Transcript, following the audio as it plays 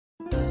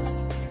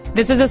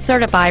This is a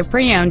certified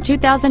pre-owned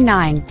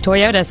 2009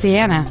 Toyota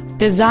Sienna,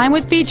 designed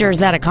with features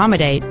that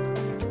accommodate.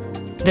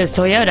 This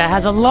Toyota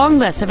has a long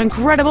list of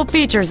incredible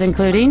features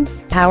including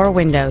power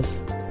windows,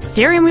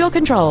 steering wheel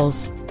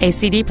controls, a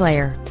CD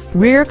player,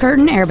 rear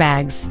curtain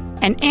airbags,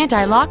 an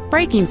anti-lock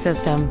braking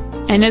system,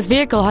 and this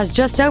vehicle has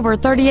just over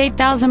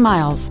 38,000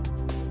 miles.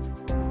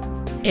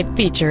 It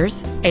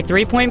features a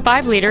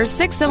 3.5-liter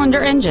six-cylinder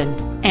engine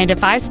and a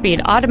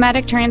 5-speed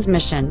automatic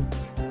transmission.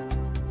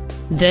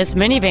 This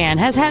minivan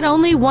has had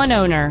only one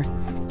owner,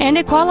 and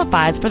it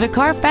qualifies for the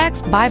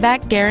Carfax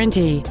buyback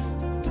guarantee.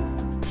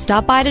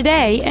 Stop by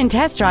today and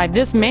test drive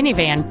this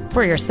minivan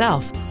for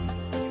yourself.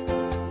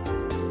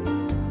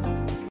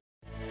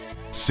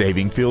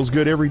 Saving feels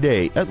good every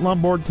day at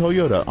Lombard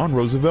Toyota on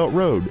Roosevelt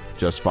Road,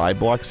 just 5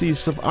 blocks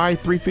east of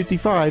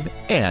I-355,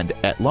 and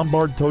at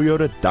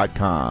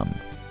lombardtoyota.com.